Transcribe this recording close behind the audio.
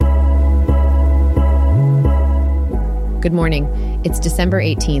Good morning. It's December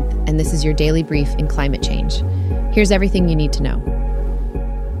 18th, and this is your daily brief in climate change. Here's everything you need to know.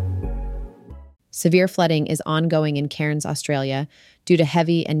 Severe flooding is ongoing in Cairns, Australia, due to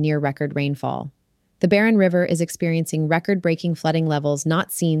heavy and near-record rainfall. The Barron River is experiencing record-breaking flooding levels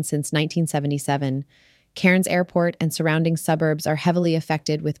not seen since 1977. Cairns Airport and surrounding suburbs are heavily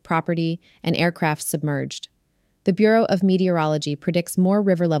affected, with property and aircraft submerged. The Bureau of Meteorology predicts more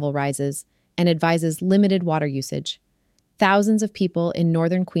river level rises and advises limited water usage. Thousands of people in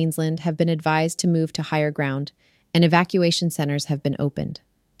northern Queensland have been advised to move to higher ground, and evacuation centers have been opened.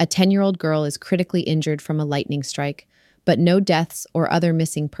 A 10-year-old girl is critically injured from a lightning strike, but no deaths or other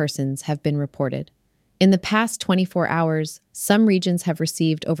missing persons have been reported. In the past 24 hours, some regions have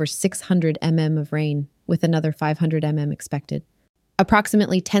received over 600 mm of rain, with another 500 mm expected.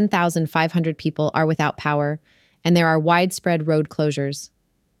 Approximately 10,500 people are without power, and there are widespread road closures.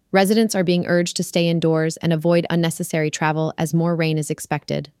 Residents are being urged to stay indoors and avoid unnecessary travel as more rain is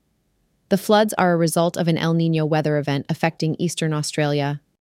expected. The floods are a result of an El Nino weather event affecting eastern Australia.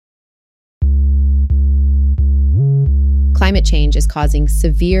 Climate change is causing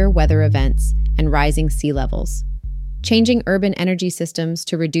severe weather events and rising sea levels. Changing urban energy systems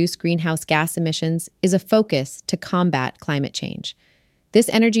to reduce greenhouse gas emissions is a focus to combat climate change. This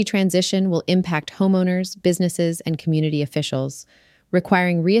energy transition will impact homeowners, businesses, and community officials,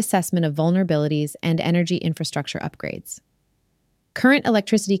 requiring reassessment of vulnerabilities and energy infrastructure upgrades. Current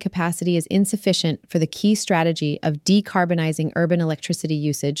electricity capacity is insufficient for the key strategy of decarbonizing urban electricity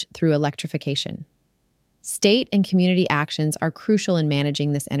usage through electrification. State and community actions are crucial in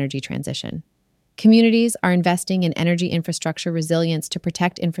managing this energy transition. Communities are investing in energy infrastructure resilience to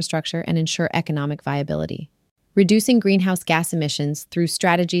protect infrastructure and ensure economic viability. Reducing greenhouse gas emissions through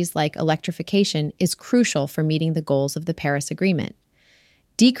strategies like electrification is crucial for meeting the goals of the Paris Agreement.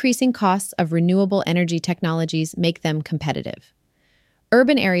 Decreasing costs of renewable energy technologies make them competitive.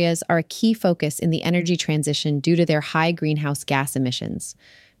 Urban areas are a key focus in the energy transition due to their high greenhouse gas emissions.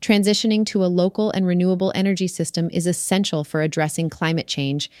 Transitioning to a local and renewable energy system is essential for addressing climate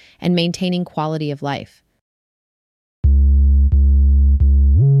change and maintaining quality of life.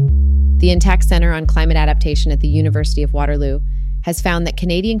 The Intact Center on Climate Adaptation at the University of Waterloo has found that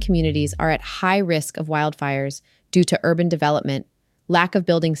Canadian communities are at high risk of wildfires due to urban development, lack of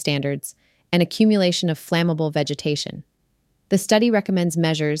building standards, and accumulation of flammable vegetation. The study recommends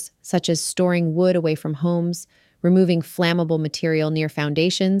measures such as storing wood away from homes, removing flammable material near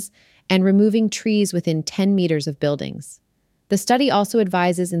foundations, and removing trees within 10 meters of buildings. The study also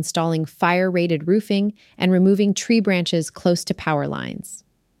advises installing fire-rated roofing and removing tree branches close to power lines.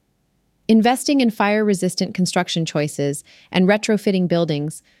 Investing in fire-resistant construction choices and retrofitting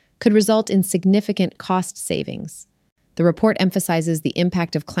buildings could result in significant cost savings. The report emphasizes the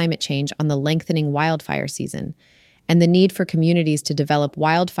impact of climate change on the lengthening wildfire season and the need for communities to develop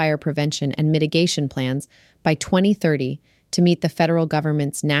wildfire prevention and mitigation plans by 2030 to meet the federal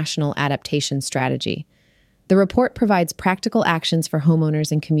government's National Adaptation Strategy. The report provides practical actions for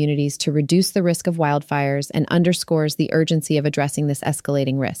homeowners and communities to reduce the risk of wildfires and underscores the urgency of addressing this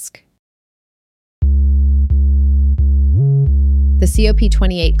escalating risk. The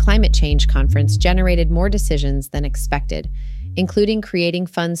COP28 Climate Change Conference generated more decisions than expected, including creating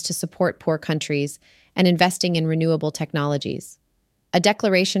funds to support poor countries and investing in renewable technologies. A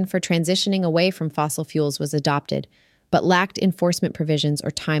declaration for transitioning away from fossil fuels was adopted, but lacked enforcement provisions or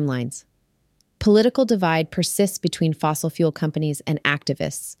timelines. Political divide persists between fossil fuel companies and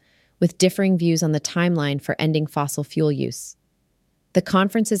activists, with differing views on the timeline for ending fossil fuel use. The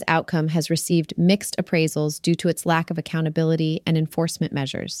conference's outcome has received mixed appraisals due to its lack of accountability and enforcement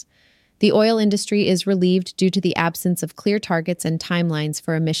measures. The oil industry is relieved due to the absence of clear targets and timelines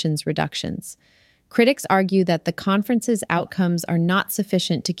for emissions reductions. Critics argue that the conference's outcomes are not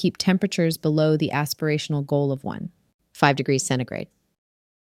sufficient to keep temperatures below the aspirational goal of 1.5 degrees centigrade.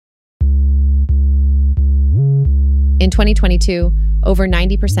 In 2022, over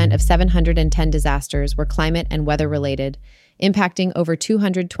 90% of 710 disasters were climate and weather-related, impacting over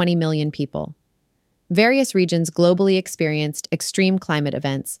 220 million people. Various regions globally experienced extreme climate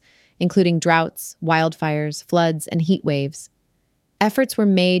events, including droughts, wildfires, floods, and heat waves. Efforts were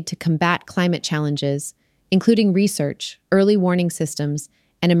made to combat climate challenges, including research, early warning systems,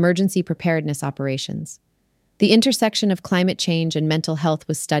 and emergency preparedness operations. The intersection of climate change and mental health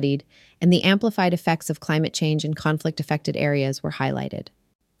was studied, and the amplified effects of climate change in conflict-affected areas were highlighted.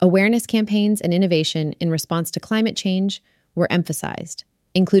 Awareness campaigns and innovation in response to climate change were emphasized,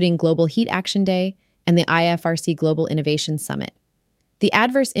 including Global Heat Action Day and the IFRC Global Innovation Summit. The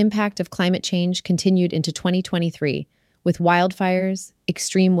adverse impact of climate change continued into 2023, with wildfires,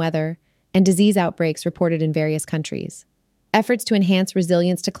 extreme weather, and disease outbreaks reported in various countries. Efforts to enhance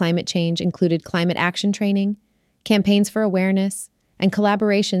resilience to climate change included climate action training, campaigns for awareness, and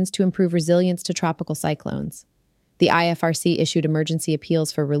collaborations to improve resilience to tropical cyclones. The IFRC issued emergency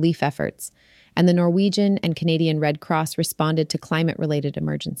appeals for relief efforts, and the Norwegian and Canadian Red Cross responded to climate-related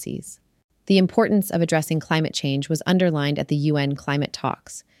emergencies. The importance of addressing climate change was underlined at the UN climate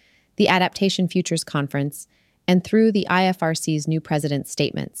talks, the Adaptation Futures Conference, and through the IFRC's new president's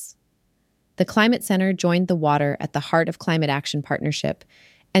statements. The Climate Center joined the water at the heart of Climate Action Partnership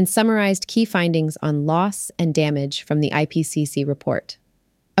and summarized key findings on loss and damage from the IPCC report.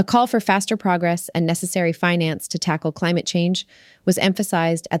 A call for faster progress and necessary finance to tackle climate change was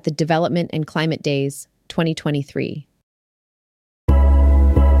emphasized at the Development and Climate Days 2023.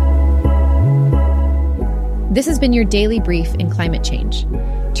 This has been your daily brief in climate change.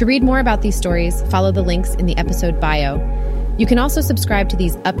 To read more about these stories, follow the links in the episode bio. You can also subscribe to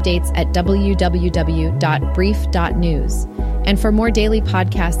these updates at www.brief.news. And for more daily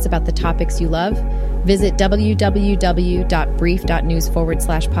podcasts about the topics you love, visit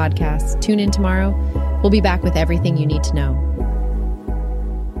www.brief.news/podcasts. Tune in tomorrow. We'll be back with everything you need to know.